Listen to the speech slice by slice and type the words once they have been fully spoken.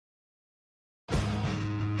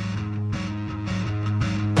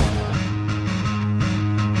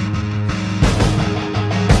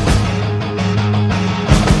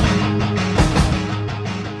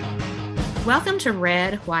Welcome to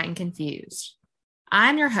Red, White, and Confused.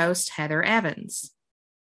 I'm your host, Heather Evans.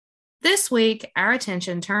 This week, our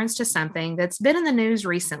attention turns to something that's been in the news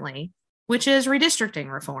recently, which is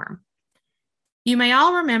redistricting reform. You may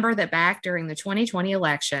all remember that back during the 2020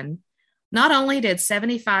 election, not only did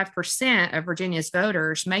 75% of Virginia's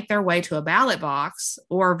voters make their way to a ballot box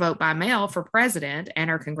or vote by mail for president and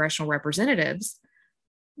our congressional representatives,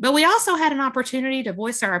 but we also had an opportunity to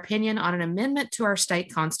voice our opinion on an amendment to our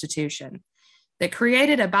state constitution that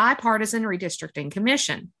created a bipartisan redistricting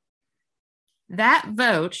commission. That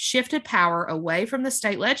vote shifted power away from the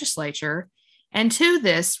state legislature and to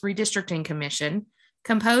this redistricting commission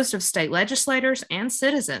composed of state legislators and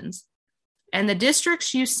citizens. And the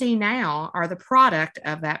districts you see now are the product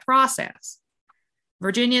of that process.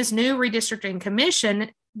 Virginia's new redistricting commission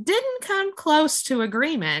didn't come close to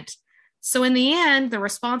agreement. So in the end, the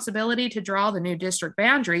responsibility to draw the new district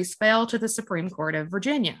boundaries fell to the Supreme Court of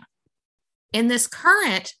Virginia. In this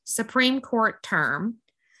current Supreme Court term,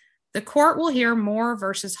 the court will hear Moore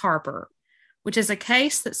versus Harper, which is a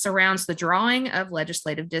case that surrounds the drawing of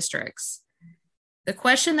legislative districts. The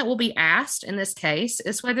question that will be asked in this case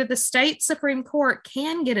is whether the state Supreme Court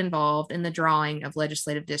can get involved in the drawing of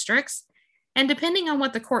legislative districts, and depending on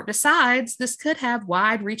what the court decides, this could have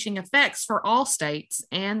wide-reaching effects for all states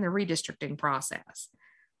and the redistricting process.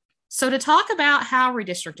 So to talk about how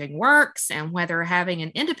redistricting works and whether having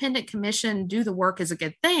an independent commission do the work is a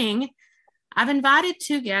good thing, I've invited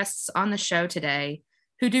two guests on the show today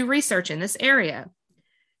who do research in this area,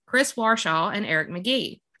 Chris Warshaw and Eric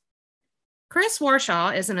McGee. Chris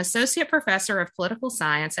Warshaw is an associate professor of political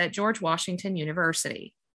science at George Washington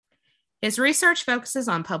University. His research focuses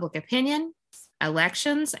on public opinion,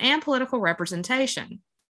 elections, and political representation.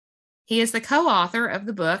 He is the co-author of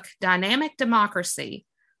the book Dynamic Democracy: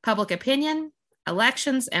 Public Opinion,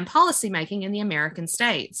 Elections, and Policymaking in the American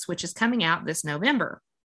States, which is coming out this November.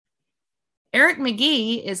 Eric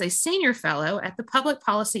McGee is a senior fellow at the Public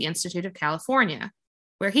Policy Institute of California,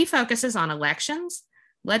 where he focuses on elections,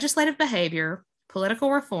 legislative behavior,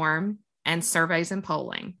 political reform, and surveys and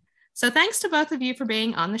polling. So thanks to both of you for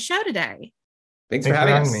being on the show today. Thanks for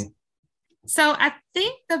having me. So I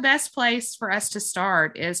think the best place for us to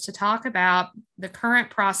start is to talk about the current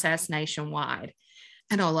process nationwide.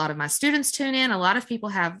 I know a lot of my students tune in. A lot of people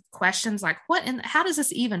have questions like, what and how does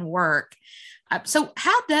this even work? So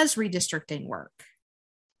how does redistricting work?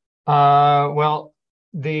 Well,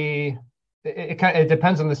 it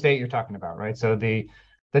depends on the state you're talking about, right? So the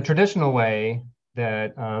traditional way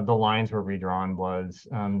that the lines were redrawn was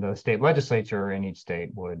the state legislature in each state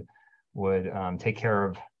would take care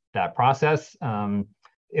of that process.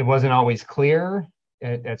 It wasn't always clear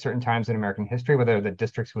at certain times in American history whether the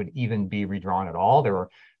districts would even be redrawn at all. There were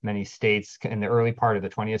many states in the early part of the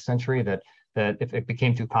 20th century that if it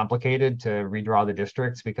became too complicated to redraw the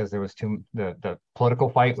districts because there was the political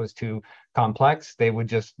fight was too complex, they would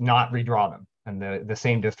just not redraw them, and the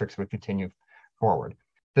same districts would continue forward.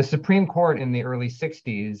 The Supreme Court in the early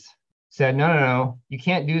 60s said, no, you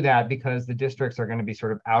can't do that because the districts are going to be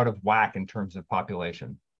sort of out of whack in terms of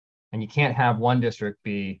population. And you can't have one district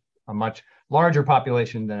be a much larger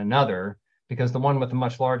population than another, because the one with a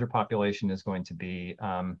much larger population is going to be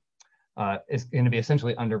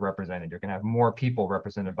essentially underrepresented. You're going to have more people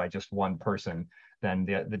represented by just one person than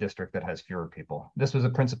the district that has fewer people. This was a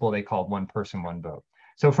principle they called one person, one vote.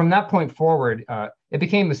 So from that point forward, it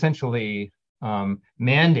became essentially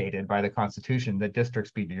mandated by the Constitution that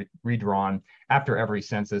districts be redrawn after every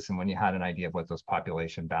census and when you had an idea of what those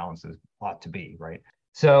population balances ought to be, right?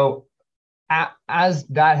 So as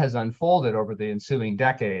that has unfolded over the ensuing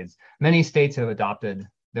decades, many states have adopted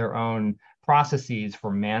their own processes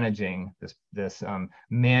for managing this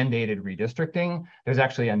mandated redistricting. There's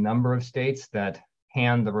actually a number of states that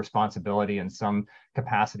hand the responsibility in some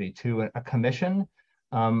capacity to a commission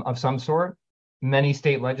of some sort. Many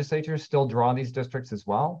state legislatures still draw these districts as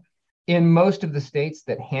well. In most of the states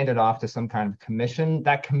that hand it off to some kind of commission,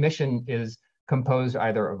 that commission is composed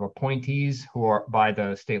either of appointees who are by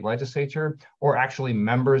the state legislature or actually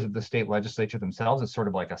members of the state legislature themselves. It's sort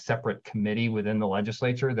of like a separate committee within the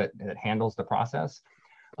legislature that handles the process.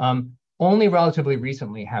 Only relatively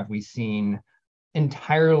recently have we seen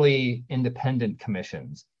entirely independent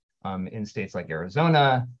commissions in states like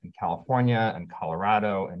Arizona and California and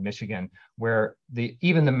Colorado and Michigan, where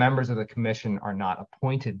even the members of the commission are not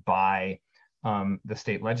appointed by the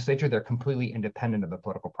state legislature. They're completely independent of the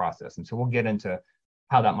political process. And so we'll get into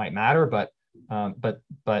how that might matter, but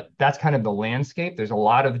that's kind of the landscape. There's a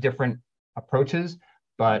lot of different approaches,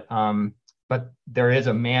 but there is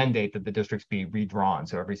a mandate that the districts be redrawn.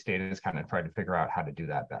 So every state is kind of trying to figure out how to do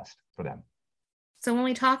that best for them. So when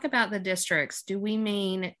we talk about the districts, do we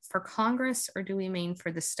mean for Congress or do we mean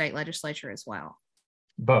for the state legislature as well?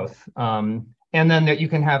 Both. And then that you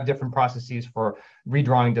can have different processes for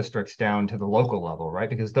redrawing districts down to the local level, right?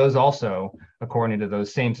 Because those also, according to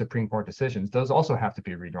those same Supreme Court decisions, those also have to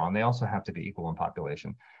be redrawn. They also have to be equal in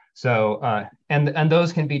population. So, and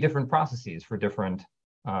those can be different processes for different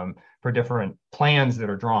plans that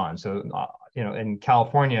are drawn. So, in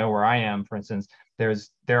California, where I am, for instance,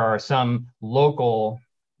 there are some local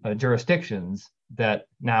jurisdictions that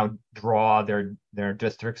now draw their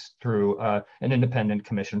districts through an independent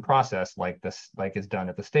commission process like is done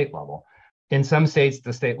at the state level. In some states,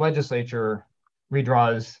 the state legislature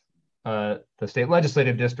redraws the state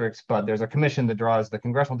legislative districts, but there's a commission that draws the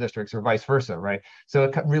congressional districts or vice versa, right? So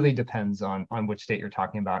it really depends on which state you're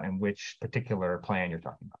talking about and which particular plan you're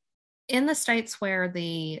talking about. In the states where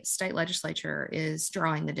the state legislature is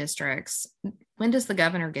drawing the districts, when does the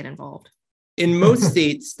governor get involved? In most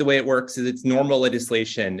states, the way it works is it's normal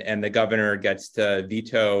legislation and the governor gets to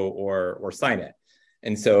veto or sign it.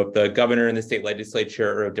 And so if the governor and the state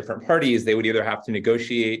legislature are of different parties, they would either have to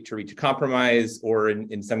negotiate to reach a compromise, or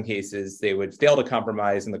in some cases, they would fail to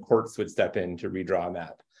compromise and the courts would step in to redraw a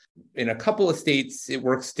map. In a couple of states, it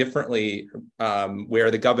works differently,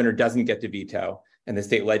 where the governor doesn't get to veto and the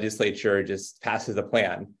state legislature just passes a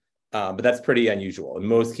plan. But that's pretty unusual. In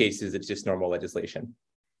most cases, it's just normal legislation.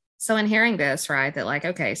 So in hearing this, right, that like,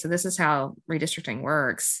 okay, so this is how redistricting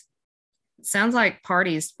works, it sounds like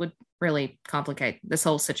parties would really complicate this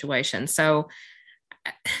whole situation. So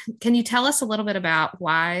can you tell us a little bit about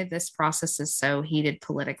why this process is so heated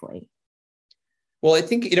politically? Well, I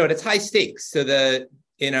think, it's high stakes. So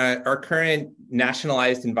in our current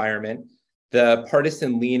nationalized environment, the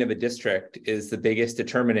partisan lean of a district is the biggest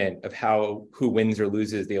determinant of who wins or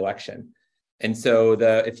loses the election. And so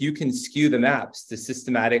if you can skew the maps to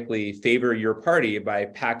systematically favor your party by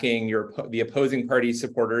packing the opposing party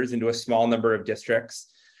supporters into a small number of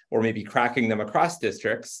districts, or maybe cracking them across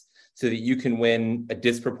districts so that you can win a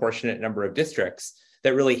disproportionate number of districts,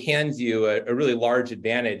 that really hands you a really large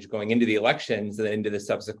advantage going into the elections and into the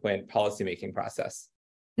subsequent policymaking process.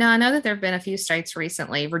 Now, I know that there have been a few states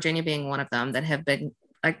recently, Virginia being one of them, that have been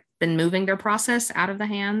moving their process out of the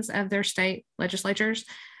hands of their state legislatures.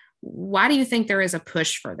 Why do you think there is a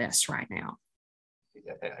push for this right now?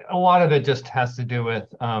 A lot of it just has to do with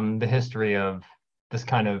the history of this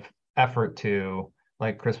kind of effort to,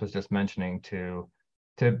 like Chris was just mentioning, to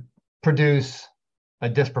produce a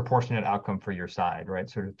disproportionate outcome for your side, right?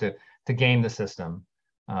 Sort of to game the system.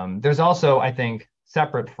 There's also, I think,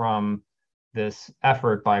 separate from this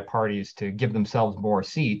effort by parties to give themselves more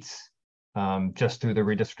seats just through the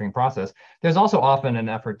redistricting process, there's also often an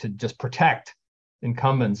effort to just protect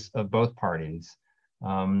incumbents of both parties.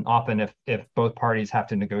 Often if both parties have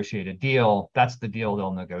to negotiate a deal, that's the deal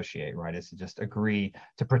they'll negotiate, right? Is to just agree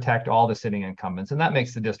to protect all the sitting incumbents. And that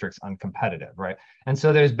makes the districts uncompetitive, right? And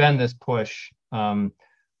so there's been this push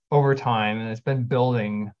over time, and it's been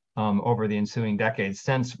building over the ensuing decades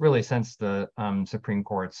since the Supreme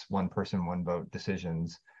Court's one person, one vote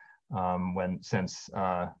decisions, since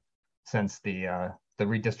the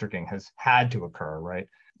redistricting has had to occur, right?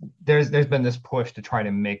 There's been this push to try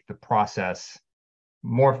to make the process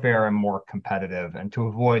more fair and more competitive, and to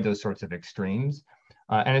avoid those sorts of extremes.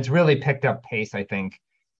 And it's really picked up pace, I think,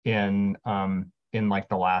 in like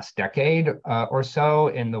the last decade or so,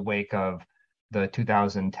 in the wake of the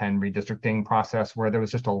 2010 redistricting process, where there was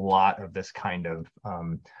just a lot of this kind of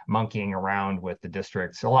monkeying around with the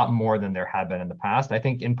districts, a lot more than there had been in the past. I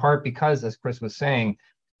think in part because, as Chris was saying,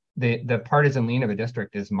 the partisan lean of a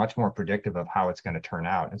district is much more predictive of how it's going to turn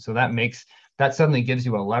out. And so that suddenly gives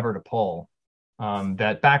you a lever to pull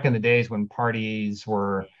that back in the days when parties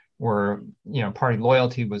were party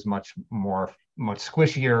loyalty was much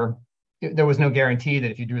squishier. There was no guarantee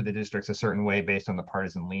that if you drew the districts a certain way based on the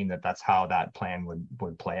partisan lean, that's how that plan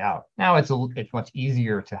would play out. Now it's much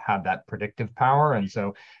easier to have that predictive power, and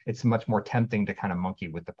so it's much more tempting to kind of monkey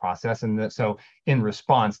with the process. And so in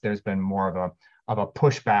response, there's been more of a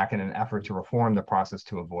pushback and an effort to reform the process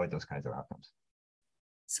to avoid those kinds of outcomes.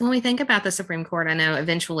 So when we think about the Supreme Court, I know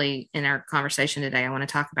eventually in our conversation today, I want to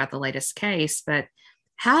talk about the latest case, but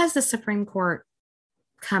how has the Supreme Court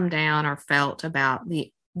come down or felt about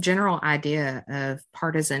the general idea of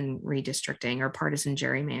partisan redistricting or partisan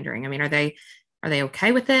gerrymandering? I mean, are they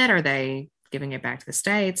okay with it? Are they giving it back to the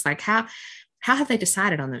states? Like how have they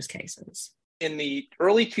decided on those cases? In the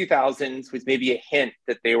early 2000s was maybe a hint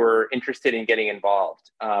that they were interested in getting involved.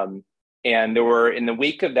 And in the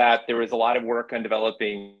wake of that, there was a lot of work on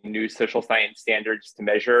developing new social science standards to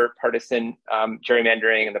measure partisan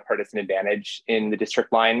gerrymandering and the partisan advantage in the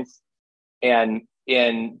district lines. And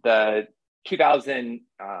in the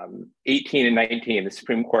 2018 and 19, the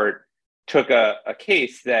Supreme Court took a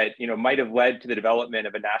case that might have led to the development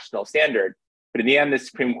of a national standard. But in the end, the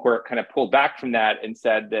Supreme Court kind of pulled back from that and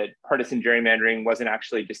said that partisan gerrymandering wasn't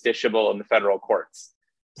actually justiciable in the federal courts.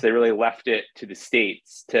 So they really left it to the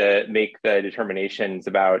states to make the determinations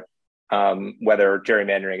about whether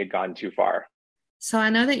gerrymandering had gone too far. So I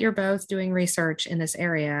know that you're both doing research in this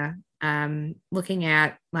area, looking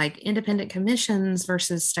at like independent commissions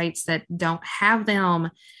versus states that don't have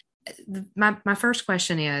them. My first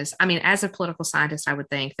question is, I mean, as a political scientist, I would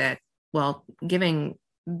think that, well, giving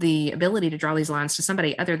the ability to draw these lines to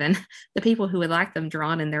somebody other than the people who would like them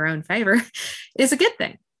drawn in their own favor is a good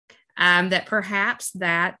thing. That perhaps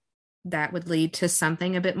that would lead to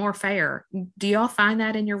something a bit more fair. Do y'all find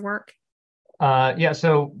that in your work? Yeah,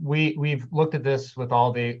 so we've looked at this with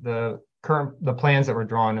all the plans that were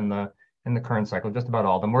drawn in the current cycle, just about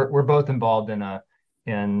all of them. We're both involved in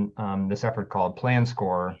this effort called Plan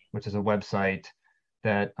Score, which is a website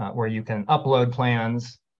that where you can upload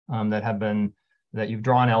plans that you've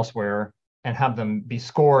drawn elsewhere and have them be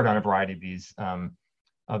scored on a variety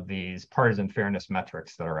of these partisan fairness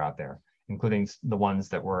metrics that are out there, including the ones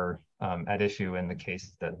that were at issue in the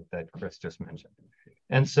case that Chris just mentioned.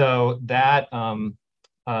 And so that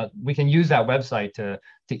we can use that website to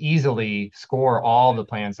easily score all the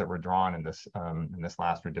plans that were drawn in this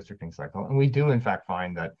last redistricting cycle. And we do in fact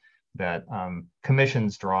find that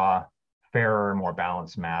commissions draw fairer, more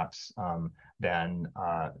balanced maps than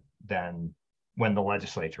when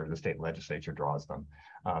the state legislature draws them.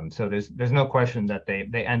 So there's no question that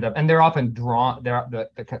they end up, and they're often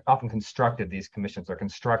constructed. These commissions are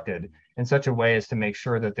constructed in such a way as to make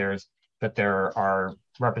sure that there are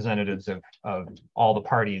representatives of all the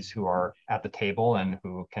parties who are at the table and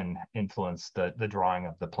who can influence the drawing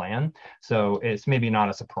of the plan. So it's maybe not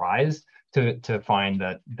a surprise to find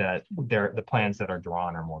that the plans that are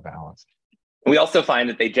drawn are more balanced. We also find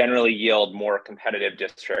that they generally yield more competitive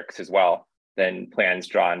districts as well than plans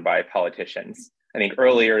drawn by politicians. I think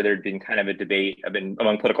earlier there'd been kind of a debate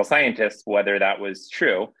among political scientists whether that was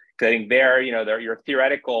true. Because I think your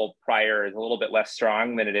theoretical prior is a little bit less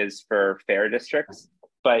strong than it is for fair districts.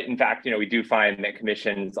 But in fact, we do find that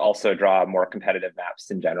commissions also draw more competitive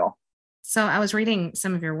maps in general. So I was reading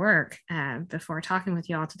some of your work before talking with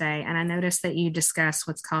you all today, and I noticed that you discuss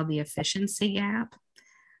what's called the efficiency gap.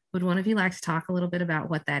 Would one of you like to talk a little bit about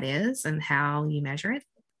what that is and how you measure it?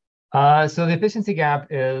 So the efficiency gap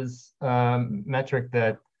is a metric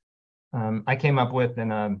that I came up with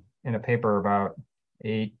in a paper about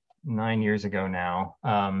 8-9 years ago now.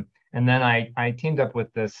 And then I teamed up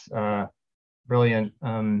with this brilliant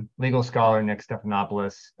legal scholar, Nick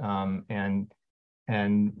Stephanopoulos,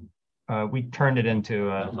 and we turned it into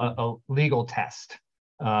a legal test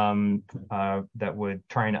that would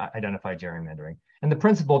try and identify gerrymandering. And the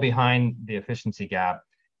principle behind the efficiency gap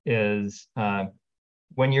is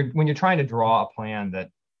when you're trying to draw a plan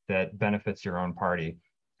that benefits your own party,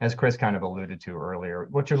 as Chris kind of alluded to earlier,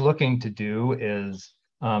 what you're looking to do is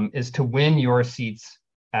to win your seats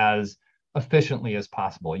as efficiently as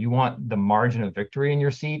possible. You want the margin of victory in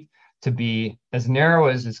your seat to be as narrow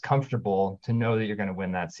as is comfortable to know that you're going to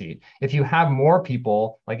win that seat. If you have more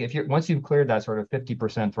people, once you've cleared that sort of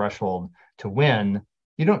 50% threshold to win,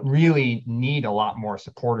 you don't really need a lot more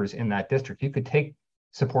supporters in that district. You could take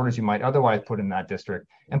supporters you might otherwise put in that district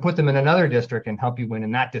and put them in another district and help you win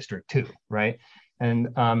in that district too, right? And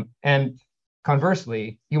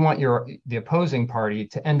conversely, you want the opposing party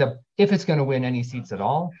to end up, if it's going to win any seats at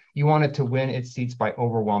all, you want it to win its seats by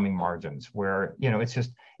overwhelming margins, where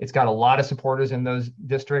it's got a lot of supporters in those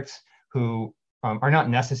districts who are not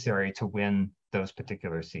necessary to win those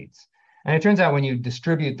particular seats. And it turns out when you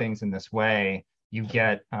distribute things in this way, you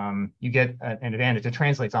get an advantage. It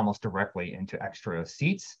translates almost directly into extra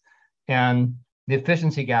seats. And the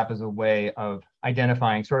efficiency gap is a way of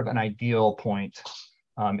identifying sort of an ideal point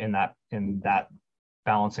in that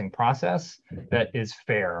balancing process that is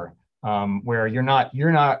fair, where you're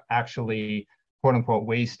not actually quote unquote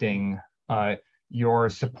wasting your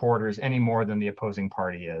supporters any more than the opposing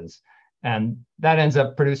party is, and that ends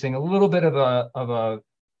up producing a little bit of a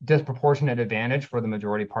disproportionate advantage for the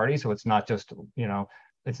majority party. So it's not just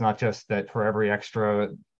that for every extra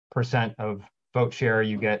percent of vote share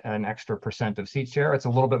you get an extra percent of seat share. It's a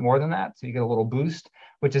little bit more than that, so you get a little boost,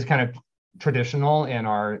 which is kind of traditional in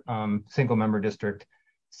our single member district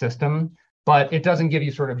system, but it doesn't give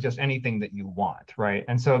you sort of just anything that you want, right?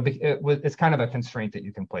 And so it's kind of a constraint that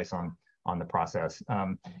you can place on the process.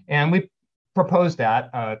 And we proposed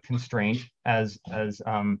that constraint as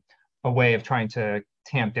a way of trying to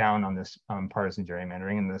tamp down on this partisan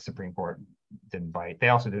gerrymandering, and the Supreme Court didn't bite. They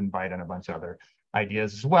also didn't bite on a bunch of other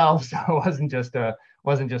ideas as well. So it wasn't just the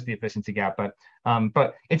efficiency gap,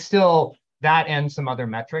 but it's still that and some other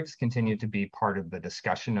metrics continue to be part of the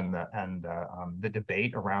discussion and the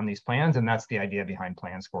debate around these plans. And that's the idea behind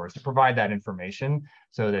plan scores, to provide that information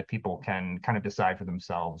so that people can kind of decide for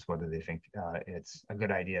themselves whether they think it's a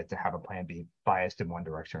good idea to have a plan be biased in one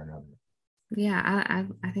direction or another. Yeah,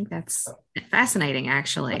 I think that's fascinating,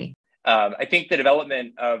 actually. I think the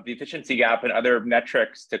development of the efficiency gap and other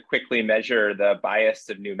metrics to quickly measure the bias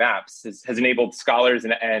of new maps has enabled scholars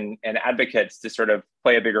and advocates to sort of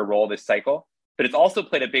play a bigger role this cycle. But it's also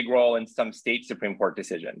played a big role in some state Supreme Court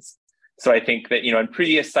decisions. So I think that, in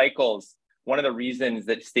previous cycles, one of the reasons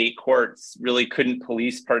that state courts really couldn't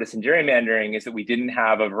police partisan gerrymandering is that we didn't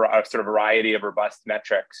have a sort of variety of robust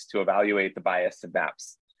metrics to evaluate the bias of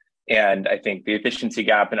maps. And I think the efficiency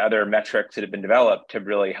gap and other metrics that have been developed have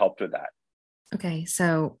really helped with that. Okay,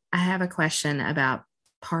 so I have a question about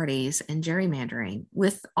parties and gerrymandering.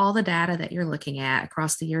 With all the data that you're looking at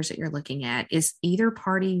across the years that you're looking at, is either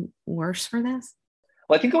party worse for this?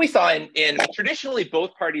 Well, I think what we saw in traditionally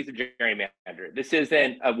both parties have gerrymandered. This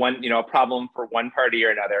isn't a problem for one party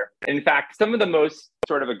or another. In fact, some of the most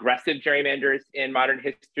sort of aggressive gerrymanders in modern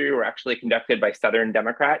history were actually conducted by Southern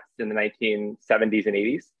Democrats in the 1970s and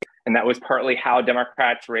 80s. And that was partly how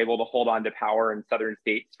Democrats were able to hold on to power in Southern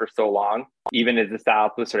states for so long, even as the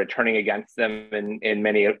South was sort of turning against them in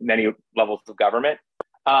many levels of government.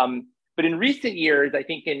 But in recent years, I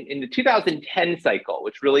think in the 2010 cycle,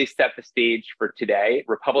 which really set the stage for today,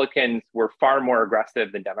 Republicans were far more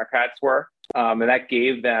aggressive than Democrats were. And that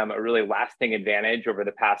gave them a really lasting advantage over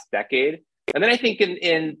the past decade. And then I think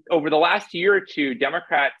in over the last year or two,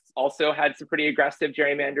 Democrats also had some pretty aggressive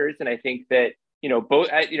gerrymanders. And I think that both,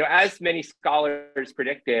 as many scholars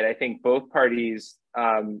predicted, I think both parties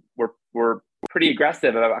were pretty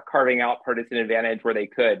aggressive about carving out partisan advantage where they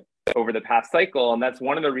could over the past cycle. And that's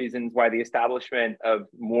one of the reasons why the establishment of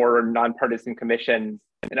more nonpartisan commissions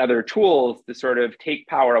and other tools to sort of take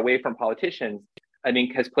power away from politicians, I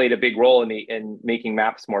think, has played a big role in making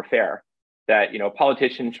maps more fair. That,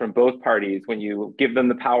 politicians from both parties, when you give them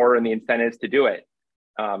the power and the incentives to do it,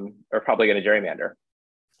 are probably going to gerrymander.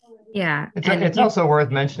 Yeah. It's also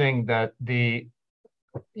worth mentioning that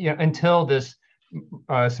until this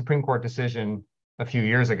Supreme Court decision a few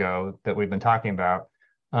years ago that we've been talking about,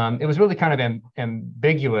 it was really kind of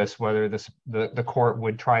ambiguous whether the court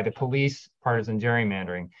would try to police partisan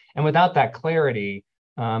gerrymandering. And without that clarity,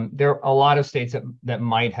 there are a lot of states that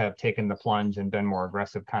might have taken the plunge and been more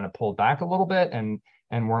aggressive, kind of pulled back a little bit and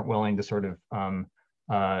weren't willing to sort of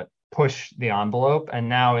push the envelope. And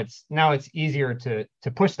now it's easier to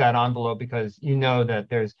push that envelope because that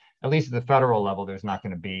there's, at least at the federal level, there's not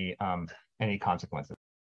going to be any consequences.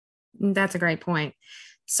 That's a great point.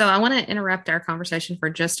 So I want to interrupt our conversation for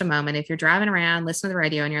just a moment. If you're driving around, listening to the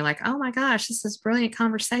radio, and you're like, oh my gosh, this is brilliant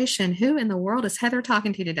conversation. Who in the world is Heather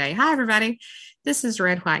talking to today? Hi, everybody. This is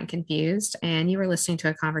Red, White, and Confused. And you were listening to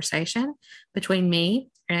a conversation between me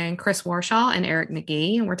and Chris Warshaw and Eric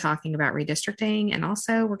McGee. And we're talking about redistricting. And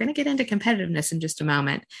also we're going to get into competitiveness in just a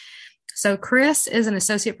moment. So Chris is an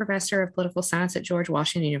associate professor of political science at George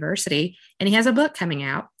Washington University, and he has a book coming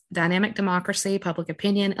out, Dynamic Democracy, Public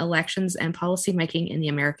Opinion, Elections, and Policymaking in the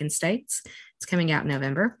American States. It's coming out in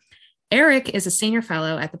November. Eric is a senior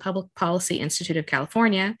fellow at the Public Policy Institute of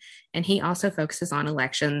California, and he also focuses on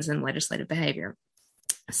elections and legislative behavior.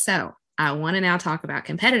 So I want to now talk about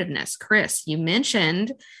competitiveness. Chris, you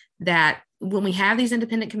mentioned that when we have these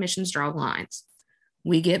independent commissions draw lines,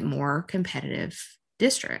 we get more competitive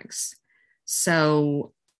districts.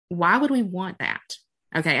 So why would we want that?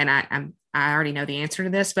 Okay, and I already know the answer to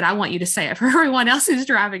this, but I want you to say it for everyone else who's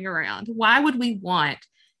driving around. Why would we want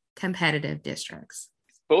competitive districts?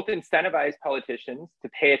 Both incentivize politicians to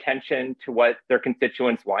pay attention to what their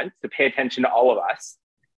constituents want, to pay attention to all of us.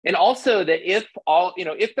 And also that if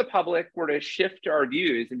the public were to shift our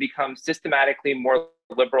views and become systematically more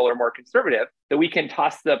liberal or more conservative, that we can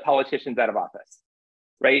toss the politicians out of office,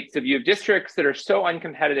 right? So if you have districts that are so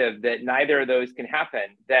uncompetitive that neither of those can happen,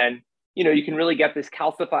 then you can really get this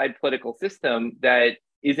calcified political system that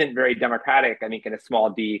isn't very democratic, I think, in a small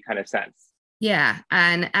d kind of sense. Yeah.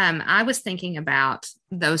 And I was thinking about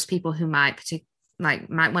those people who might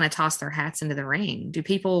want to toss their hats into the ring. Do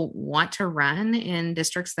people want to run in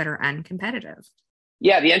districts that are uncompetitive?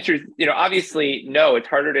 Yeah, the answer is, obviously, no. It's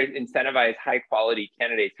harder to incentivize high quality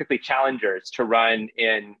candidates, particularly challengers, to run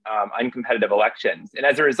in uncompetitive elections. And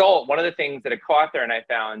as a result, one of the things that a co-author and I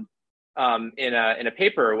found in a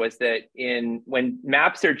paper was that when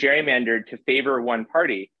maps are gerrymandered to favor one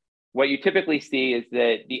party, what you typically see is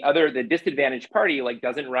that the disadvantaged party like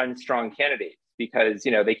doesn't run strong candidates because,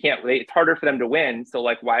 it's harder for them to win. So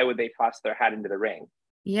like, why would they toss their hat into the ring?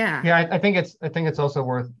 Yeah. I think it's also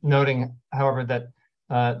worth noting, however, that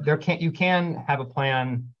you can have a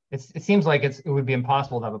plan. It seems like it would be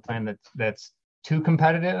impossible to have a plan that's too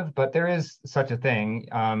competitive, but there is such a thing.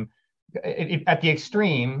 At the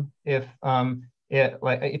extreme, if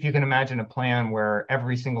you can imagine a plan where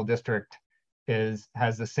every single district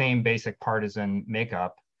has the same basic partisan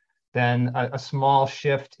makeup, then a small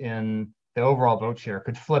shift in the overall vote share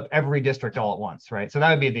could flip every district all at once, right? So that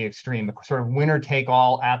would be the extreme. The sort of winner take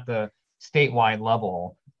all at the statewide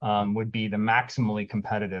level would be the maximally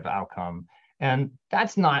competitive outcome. And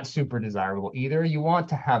that's not super desirable either. You want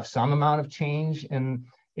to have some amount of change in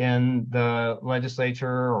the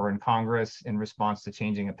legislature or in Congress in response to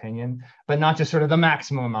changing opinion, but not just sort of the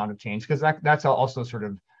maximum amount of change, because that's also sort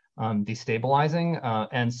of destabilizing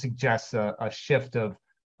and suggests a shift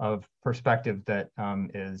of perspective that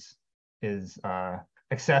is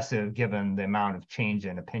excessive given the amount of change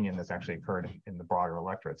in opinion that's actually occurred in the broader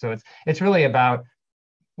electorate. So it's really about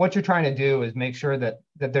what you're trying to do is make sure that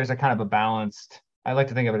there's a kind of a balanced, I like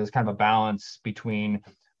to think of it as kind of a balance between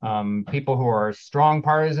people who are strong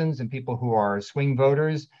partisans and people who are swing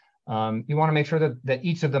voters. You want to make sure that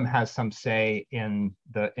each of them has some say in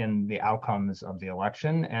the outcomes of the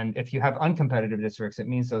election. And if you have uncompetitive districts, it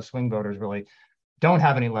means those swing voters really don't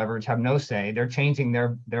have any leverage, have no say. They're changing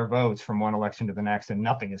their votes from one election to the next and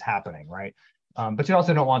nothing is happening, right? But you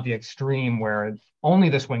also don't want the extreme where only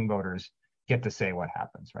the swing voters get to say what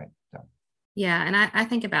happens, right? So. Yeah, and I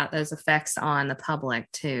think about those effects on the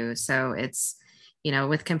public too. So it's,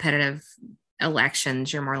 with competitive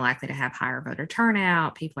elections, you're more likely to have higher voter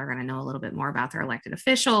turnout. People are going to know a little bit more about their elected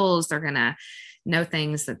officials. They're going to know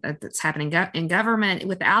things that's happening in government.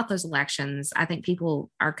 Without those elections, I think people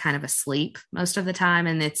are kind of asleep most of the time.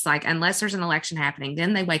 And it's like, unless there's an election happening,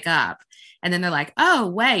 then they wake up and then they're like, oh,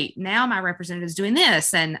 wait, now my representative's doing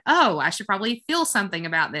this. And, oh, I should probably feel something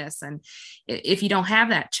about this. And if you don't have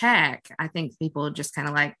that check, I think people just kind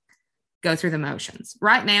of like go through the motions.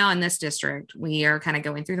 Right now in this district, we are kind of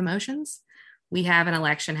going through the motions. We have an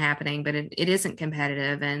election happening, but it isn't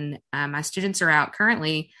competitive. And my students are out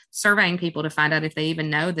currently surveying people to find out if they even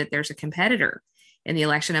know that there's a competitor in the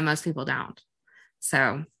election, and most people don't.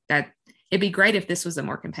 So that it'd be great if this was a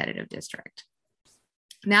more competitive district.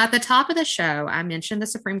 Now, at the top of the show, I mentioned the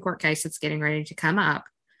Supreme Court case that's getting ready to come up,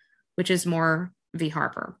 which is Moore v.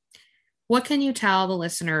 Harper. What can you tell the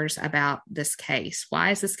listeners about this case?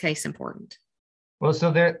 Why is this case important? Well,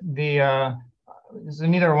 so so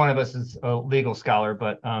neither one of us is a legal scholar,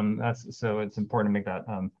 but it's important to make that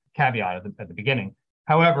caveat at the beginning.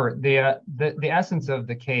 However, the essence of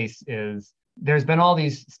the case is there's been all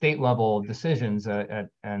these state level decisions and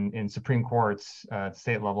in Supreme Courts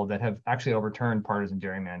state level that have actually overturned partisan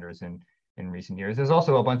gerrymanders in recent years. There's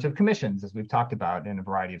also a bunch of commissions, as we've talked about, in a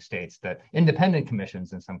variety of states, that independent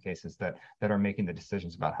commissions in some cases that are making the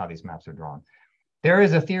decisions about how these maps are drawn. There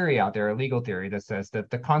is a theory out there, a legal theory, that says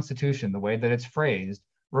that the Constitution, the way that it's phrased,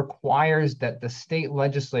 requires that the state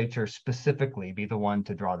legislature specifically be the one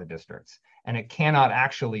to draw the districts. And it cannot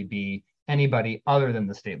actually be anybody other than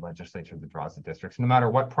the state legislature that draws the districts, no matter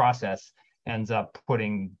what process ends up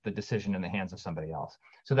putting the decision in the hands of somebody else.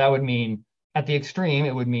 So that would mean, at the extreme,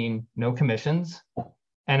 it would mean no commissions,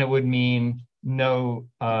 and it would mean no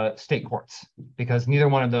state courts, because neither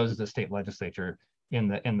one of those is a state legislature in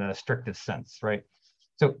the strictest sense, right?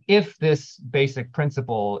 So if this basic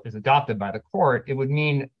principle is adopted by the court, it would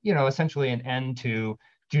mean, essentially an end to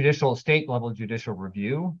state level judicial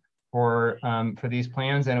review for these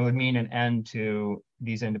plans, and it would mean an end to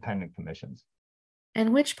these independent commissions.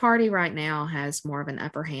 And which party right now has more of an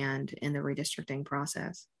upper hand in the redistricting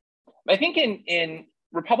process? I think in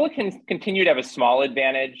Republicans continue to have a small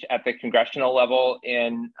advantage at the congressional level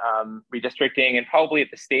in redistricting, and probably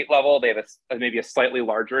at the state level, they have maybe a slightly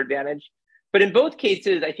larger advantage. But in both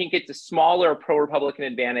cases, I think it's a smaller pro-Republican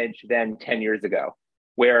advantage than 10 years ago,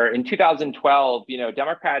 where in 2012,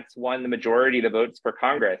 Democrats won the majority of the votes for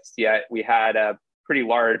Congress, yet we had a pretty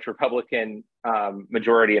large Republican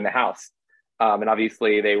majority in the House. And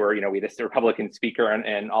obviously they were, we had a Republican speaker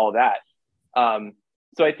and all of that.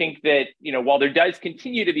 So I think that, while there does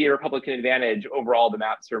continue to be a Republican advantage, overall the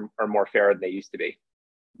maps are more fair than they used to be.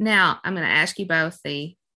 Now, I'm going to ask you both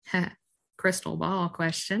the crystal ball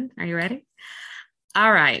question. Are you ready?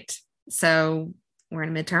 All right. So we're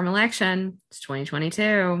in a midterm election. It's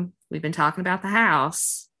 2022. We've been talking about the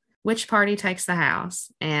House. Which party takes the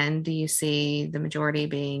House? And do you see the majority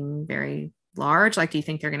being very large? Like, do you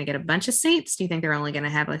think they're going to get a bunch of seats? Do you think they're only going to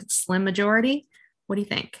have a slim majority? What do you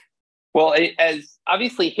think? Well, as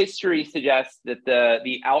obviously history suggests that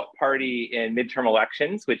the out party in midterm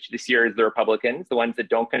elections, which this year is the Republicans, the ones that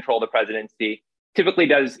don't control the presidency, typically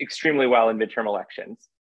does extremely well in midterm elections,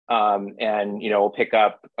 and will pick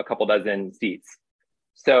up a couple dozen seats.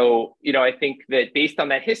 So, I think that based on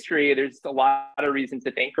that history, there's a lot of reasons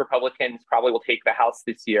to think Republicans probably will take the House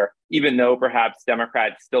this year, even though perhaps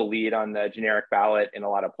Democrats still lead on the generic ballot in a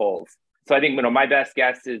lot of polls. So I think my best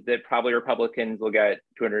guess is that probably Republicans will get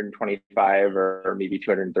 225 or maybe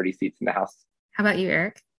 230 seats in the House. How about you,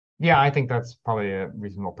 Eric? Yeah, I think that's probably a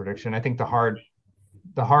reasonable prediction. I think the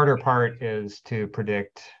harder part is to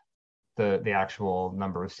predict the actual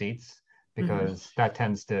number of seats, because that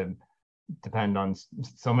tends to depend on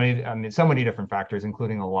so many different factors,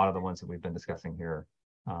 including a lot of the ones that we've been discussing here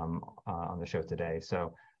on the show today.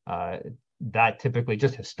 So that typically,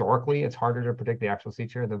 just historically, it's harder to predict the actual seat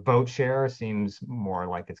share. The vote share seems more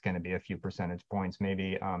like it's going to be a few percentage points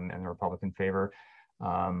maybe in the Republican favor.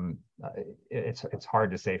 It's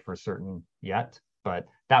hard to say for certain yet, but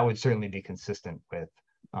that would certainly be consistent with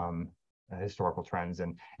historical trends.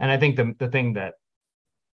 And I think the thing that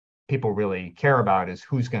people really care about is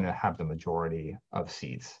who's going to have the majority of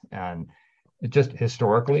seats. And just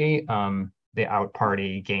historically, the out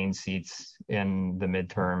party gains seats in the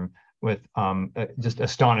midterm with just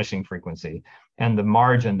astonishing frequency. And the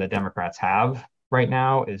margin that Democrats have right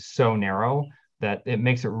now is so narrow that it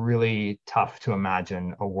makes it really tough to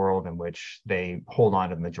imagine a world in which they hold on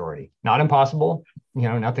to the majority. Not impossible,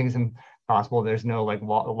 nothing's impossible. There's no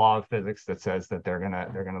law of physics that says that they're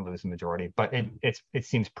gonna lose the majority, but it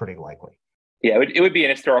seems pretty likely. Yeah, it would be an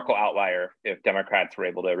historical outlier if Democrats were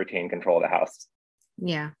able to retain control of the House.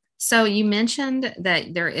 Yeah. So you mentioned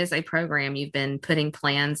that there is a program you've been putting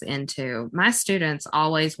plans into. My students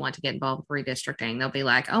always want to get involved with redistricting. They'll be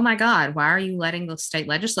like, oh my God, why are you letting the state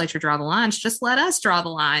legislature draw the lines? Just let us draw the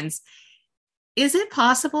lines. Is it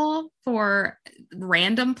possible for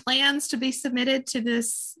random plans to be submitted to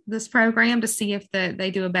this program to see if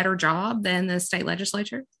they do a better job than the state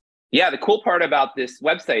legislature? Yeah, the cool part about this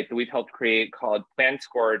website that we've helped create called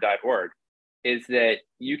planscore.org is that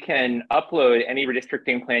you can upload any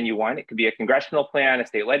redistricting plan you want. It could be a congressional plan, a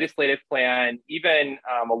state legislative plan, even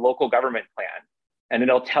a local government plan. And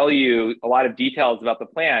it'll tell you a lot of details about the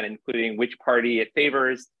plan, including which party it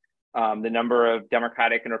favors, the number of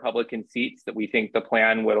Democratic and Republican seats that we think the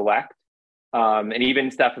plan would elect, and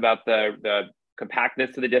even stuff about the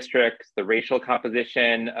compactness of the districts, the racial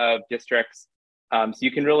composition of districts. So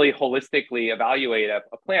you can really holistically evaluate a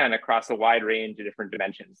plan across a wide range of different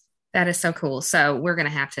dimensions. That is so cool. So we're going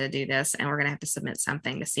to have to do this, and we're going to have to submit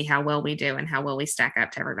something to see how well we do and how well we stack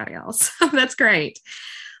up to everybody else. That's great.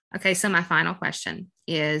 Okay, so my final question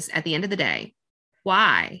is, at the end of the day,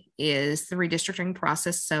 why is the redistricting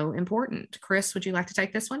process so important? Chris, would you like to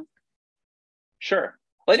take this one? Sure.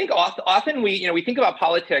 Well, I think often we think about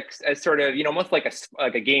politics as sort of almost like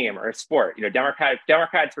a game or a sport.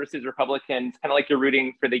 Democrats versus Republicans, kind of like you're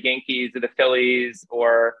rooting for the Yankees or the Phillies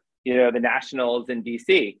or the Nationals in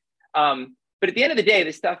DC. But at the end of the day,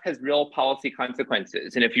 this stuff has real policy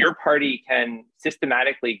consequences. And if your party can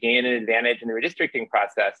systematically gain an advantage in the redistricting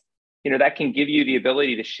process, that can give you the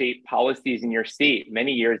ability to shape policies in your state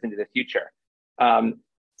many years into the future.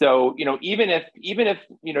 So, even if,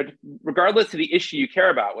 regardless of the issue you care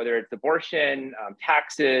about, whether it's abortion,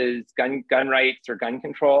 taxes, gun rights, or gun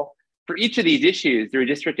control, for each of these issues, the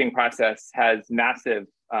redistricting process has massive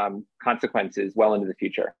consequences well into the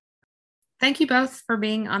future. Thank you both for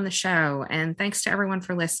being on the show, and thanks to everyone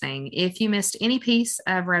for listening. If you missed any piece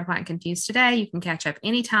of Red, White, and Confused today, you can catch up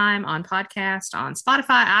anytime on podcast, on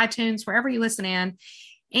Spotify, iTunes, wherever you listen in.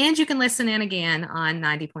 And you can listen in again on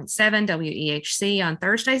 90.7 WEHC on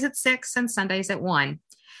Thursdays at 6 and Sundays at 1.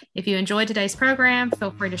 If you enjoyed today's program,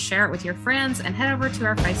 feel free to share it with your friends and head over to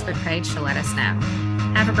our Facebook page to let us know.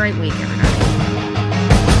 Have a great week,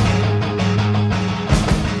 everybody.